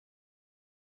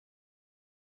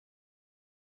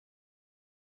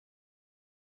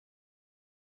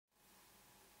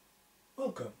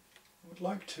Welcome. I would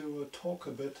like to talk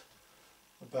a bit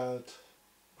about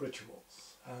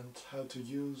rituals and how to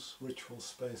use ritual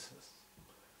spaces.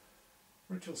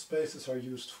 Ritual spaces are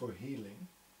used for healing,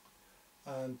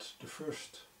 and the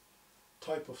first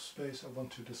type of space I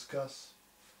want to discuss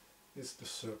is the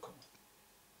circle.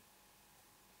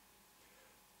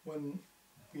 When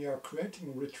we are creating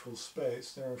a ritual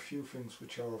space, there are a few things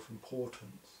which are of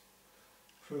importance.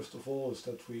 First of all is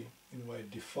that we, in a way,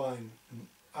 define an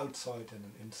outside and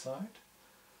an inside,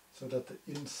 so that the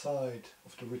inside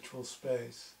of the ritual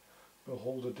space will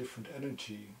hold a different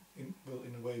energy, will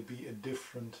in a way be a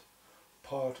different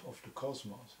part of the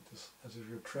cosmos. It is as if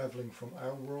you're traveling from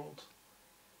our world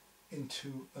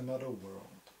into another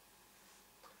world.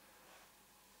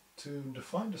 To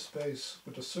define the space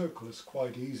with a circle is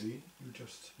quite easy. You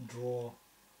just draw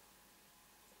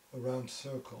a round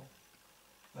circle,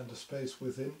 and the space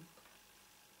within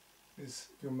is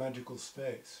your magical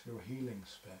space, your healing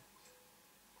space.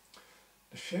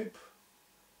 The shape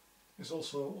is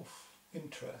also of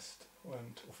interest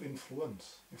and of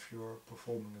influence if you're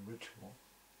performing a ritual.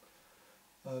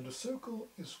 The circle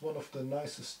is one of the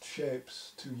nicest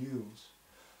shapes to use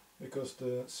because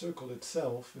the circle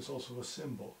itself is also a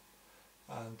symbol,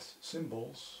 and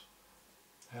symbols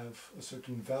have a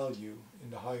certain value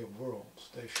in the higher world.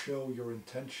 They show your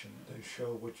intention, they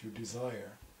show what you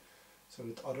desire, so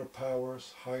that other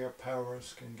powers, higher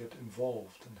powers, can get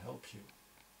involved and help you.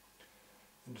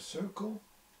 And the circle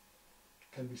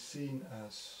can be seen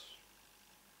as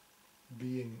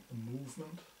being a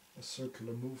movement, a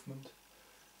circular movement.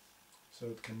 So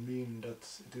it can mean that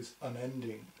it is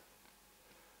unending.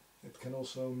 It can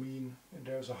also mean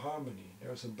there's a harmony,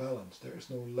 there's a balance, there is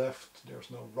no left, there's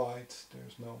no right,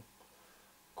 there's no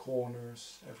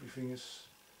corners, everything is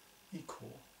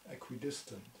equal,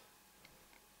 equidistant.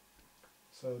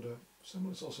 So the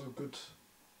symbol is also a good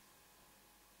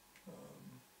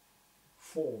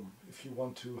form if you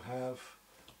want to have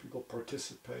people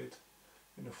participate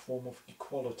in a form of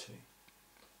equality,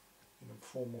 in a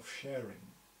form of sharing.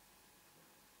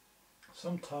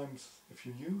 Sometimes if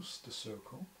you use the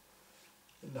circle,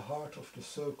 in the heart of the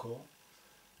circle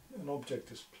an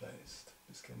object is placed.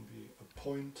 This can be a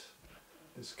point,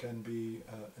 this can be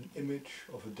an image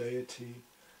of a deity,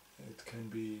 it can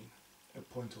be a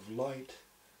point of light,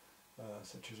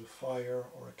 such as a fire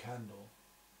or a candle.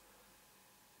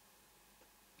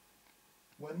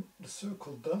 When the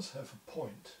circle does have a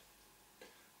point,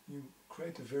 you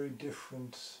create a very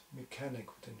different mechanic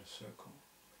within the circle.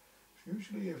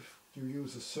 Usually if you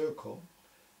use a circle,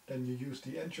 then you use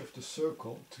the edge of the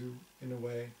circle to, in a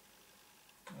way,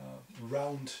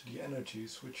 round the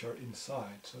energies which are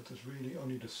inside. So it is really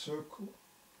only the circle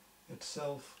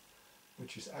itself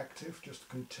which is active, just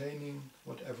containing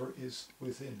whatever is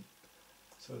within.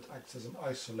 So it acts as an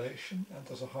isolation and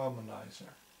as a harmonizer.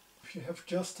 If you have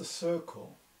just a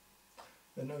circle,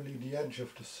 then only the edge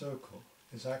of the circle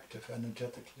is active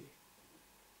energetically.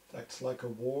 It acts like a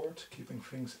ward, keeping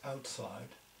things outside,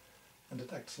 and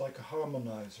it acts like a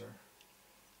harmonizer,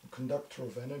 a conductor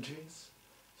of energies.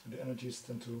 So the energies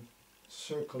tend to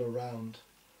circle around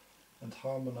and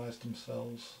harmonize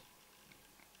themselves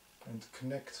and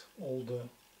connect all the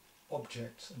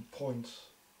objects and points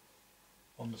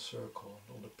on the circle,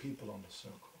 and all the people on the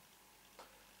circle.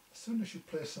 As soon as you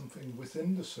place something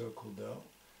within the circle, though,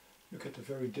 you get a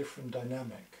very different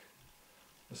dynamic.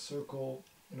 The circle,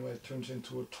 in a way, turns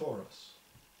into a torus.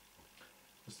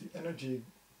 As the energy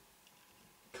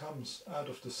comes out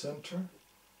of the center,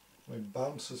 it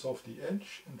bounces off the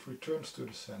edge and returns to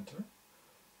the center,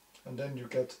 and then you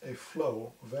get a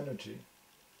flow of energy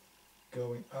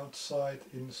going outside,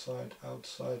 inside,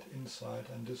 outside, inside,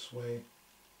 and this way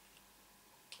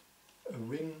a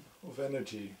ring of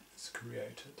energy is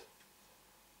created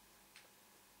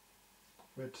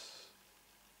with,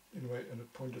 in a way,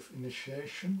 a point of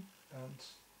initiation and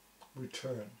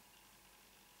return.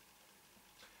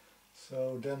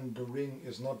 So then the ring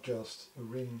is not just a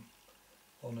ring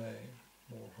on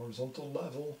a more horizontal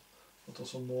level, but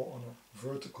also more on a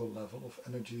vertical level of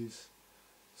energies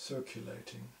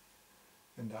circulating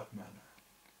in that manner.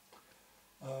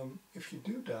 If you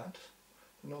do that,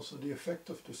 then also the effect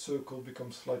of the circle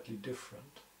becomes slightly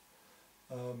different.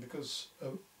 Because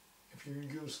if you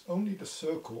use only the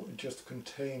circle, it just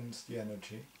contains the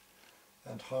energy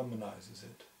and harmonizes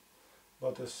it.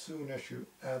 But as soon as you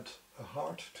add a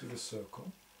heart to the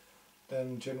circle,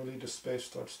 then generally the space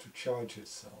starts to charge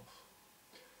itself.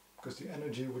 Because the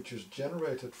energy which is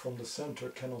generated from the center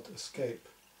cannot escape,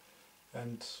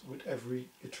 and with every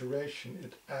iteration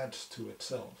it adds to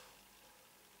itself.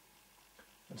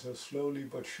 And so slowly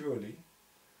but surely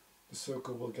the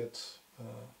circle will get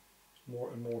more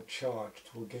and more charged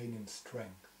or gain in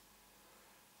strength.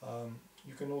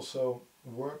 You can also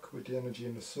work with the energy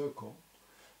in the circle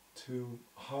to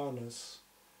harness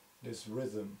this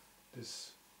rhythm,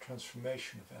 this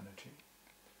transformation of energy.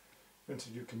 For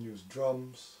instance, you can use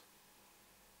drums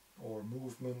or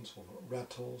movements or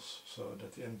rattles so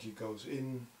that the energy goes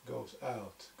in, goes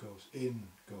out, goes in,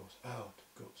 goes out,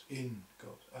 goes in,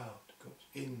 goes out, goes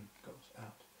in, goes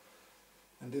out.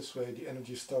 And this way the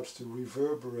energy starts to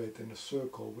reverberate in a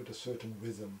circle with a certain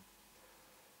rhythm.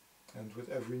 And with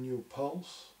every new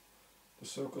pulse, the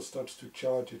circle starts to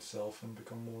charge itself and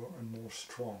become more and more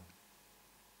strong.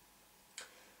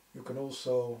 You can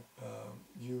also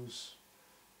use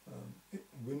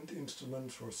wind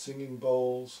instruments or singing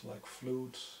bowls like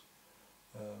flutes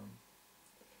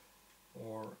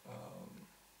or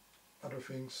other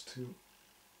things to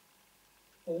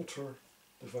alter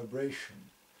the vibration.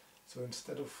 So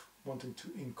instead of wanting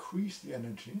to increase the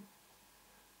energy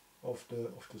of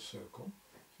the circle,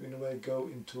 you in a way go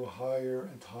into a higher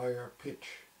and higher pitch.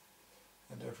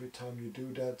 And every time you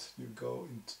do that,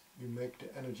 you make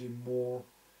the energy more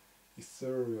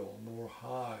ethereal, more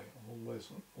high,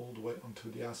 all the way onto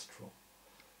the astral,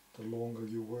 the longer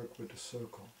you work with the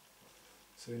circle.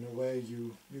 So in a way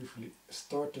you usually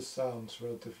start the sounds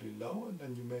relatively low and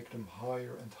then you make them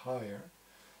higher and higher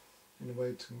in a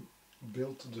way to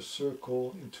build the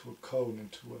circle into a cone,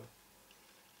 into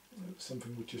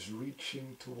something which is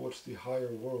reaching towards the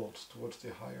higher worlds, towards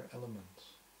the higher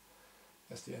elements,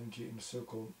 as the energy in the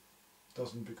circle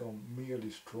doesn't become merely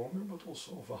stronger but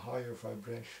also of a higher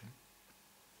vibration.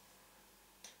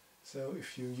 So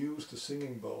if you use the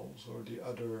singing bowls or the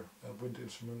other wind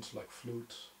instruments like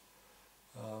flutes,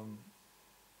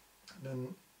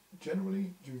 then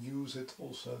generally you use it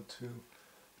also to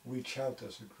reach out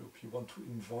as a group. You want to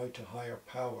invite a higher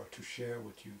power to share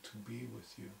with you, to be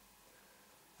with you.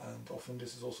 And often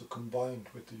this is also combined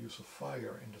with the use of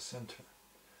fire in the center,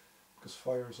 because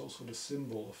fire is also the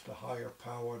symbol of the higher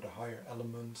power, the higher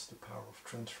elements, the power of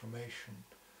transformation,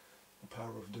 the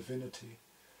power of divinity,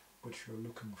 which you're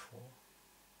looking for.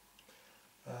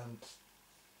 And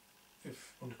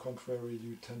if, on the contrary,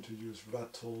 you tend to use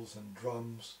rattles and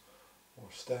drums,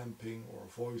 or stamping, or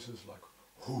voices like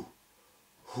hoo,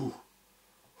 hoo,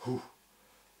 hoo,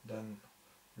 then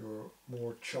you're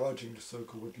more charging the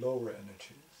circle with lower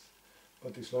energies.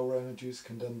 But these lower energies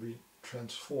can then be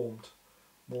transformed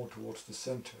more towards the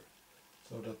center,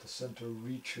 so that the center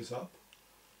reaches up,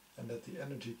 and that the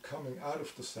energy coming out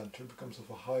of the center becomes of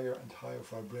a higher and higher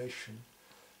vibration,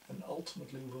 and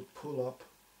ultimately will pull up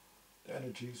the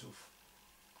energies of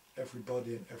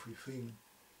everybody and everything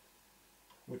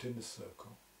within the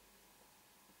circle.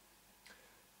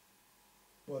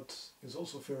 What is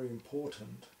also very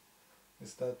important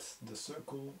is that the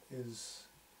circle is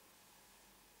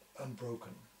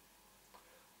unbroken.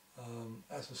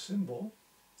 As a symbol,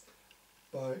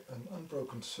 by an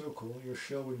unbroken circle, you're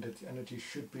showing that the energy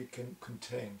should be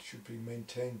contained, should be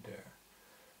maintained there.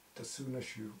 As soon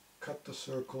as you cut the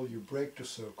circle, you break the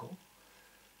circle,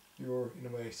 you're in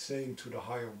a way saying to the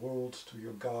higher worlds, to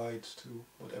your guides, to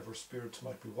whatever spirits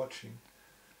might be watching,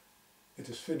 it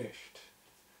is finished.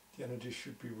 The energy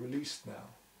should be released now.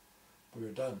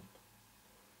 We're done.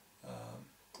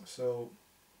 So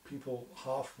people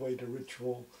halfway the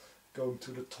ritual, going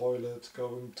to the toilet,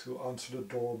 going to answer the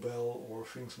doorbell or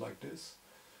things like this,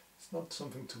 it's not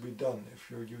something to be done if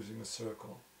you're using a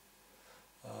circle.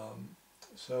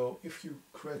 So if you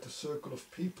create a circle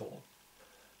of people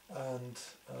and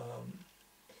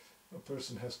a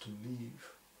person has to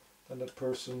leave, then that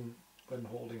person, when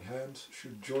holding hands,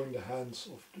 should join the hands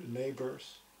of the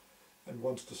neighbors, and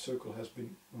once the circle has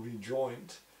been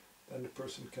rejoined, then the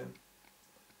person can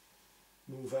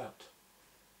move out.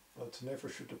 But never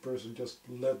should the person just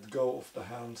let go of the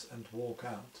hands and walk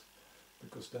out,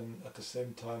 because then at the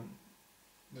same time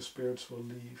the spirits will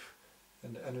leave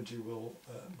and the energy will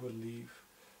leave,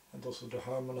 and also the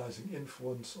harmonizing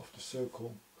influence of the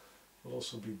circle will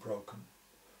also be broken.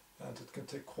 And it can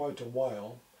take quite a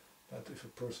while that if a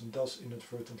person does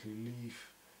inadvertently leave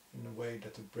in a way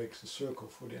that it breaks the circle,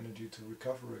 for the energy to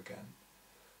recover again.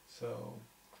 So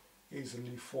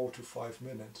easily 4 to 5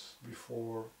 minutes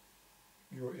before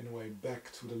you're in a way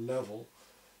back to the level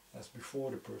as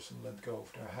before the person let go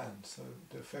of their hand. So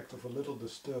the effect of a little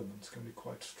disturbance can be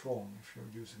quite strong if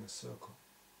you're using a circle.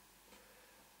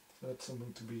 So that's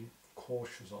something to be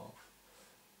cautious of.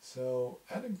 So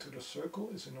adding to the circle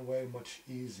is in a way much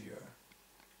easier.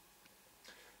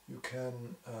 You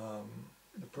can,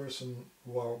 the person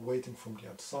who are waiting from the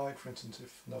outside, for instance,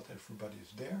 if not everybody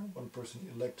is there, one person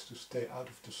elects to stay out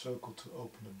of the circle to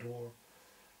open the door,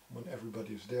 when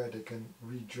everybody is there, they can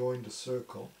rejoin the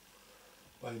circle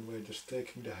by in a way just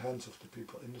taking the hands of the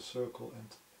people in the circle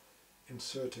and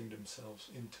inserting themselves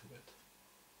into it.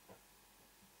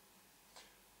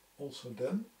 Also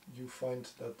then you find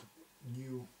that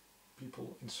new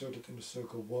people inserted in the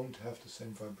circle won't have the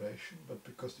same vibration, but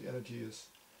because the energy is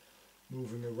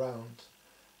moving around,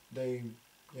 they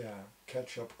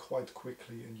catch up quite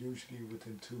quickly, and usually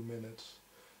within 2 minutes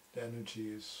the energy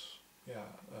is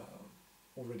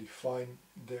already fine.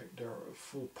 They're a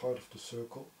full part of the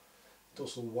circle. But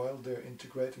also while they're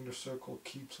integrating, the circle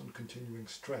keeps on continuing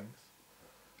strength,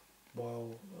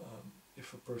 while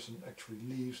if a person actually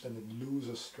leaves, then it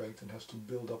loses strength and has to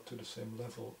build up to the same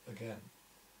level again.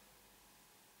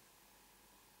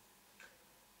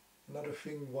 Another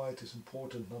thing why it is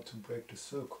important not to break the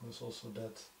circle is also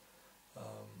that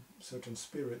certain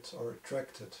spirits are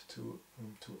attracted to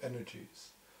energies,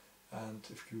 and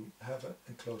if you have an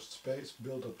enclosed space,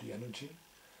 build up the energy,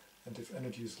 and if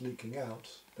energy is leaking out,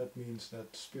 that means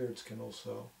that spirits can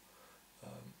also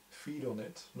feed on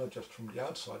it, not just from the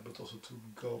outside, but also to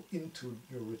go into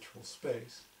your ritual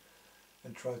space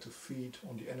and try to feed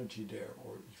on the energy there,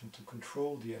 or even to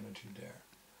control the energy there,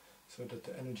 so that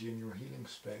the energy in your healing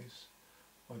space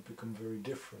might become very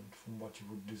different from what you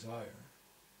would desire.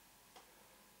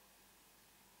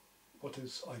 What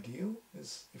is ideal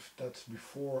is if that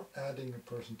before adding a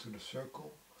person to the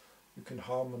circle, you can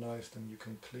harmonize them, you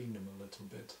can clean them a little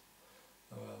bit.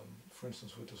 For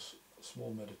instance, with a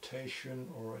small meditation,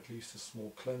 or at least a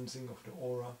small cleansing of the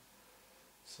aura,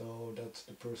 so that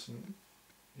the person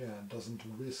doesn't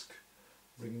risk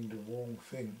bringing the wrong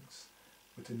things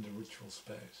within the ritual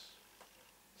space.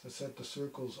 As I said, the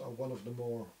circles are one of the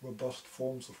more robust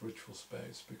forms of ritual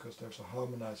space because there's a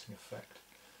harmonizing effect.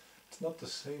 It's not the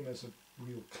same as a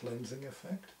real cleansing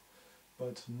effect,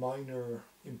 but minor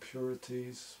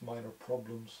impurities, minor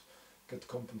problems get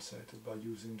compensated by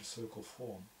using the circle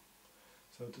form.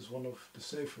 So it is one of the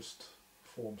safest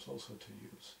forms also to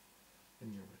use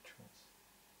in your rituals.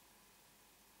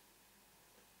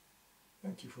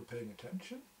 Thank you for paying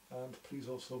attention, and please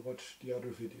also watch the other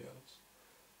videos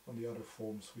on the other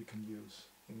forms we can use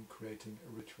in creating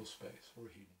a ritual space or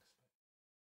healings.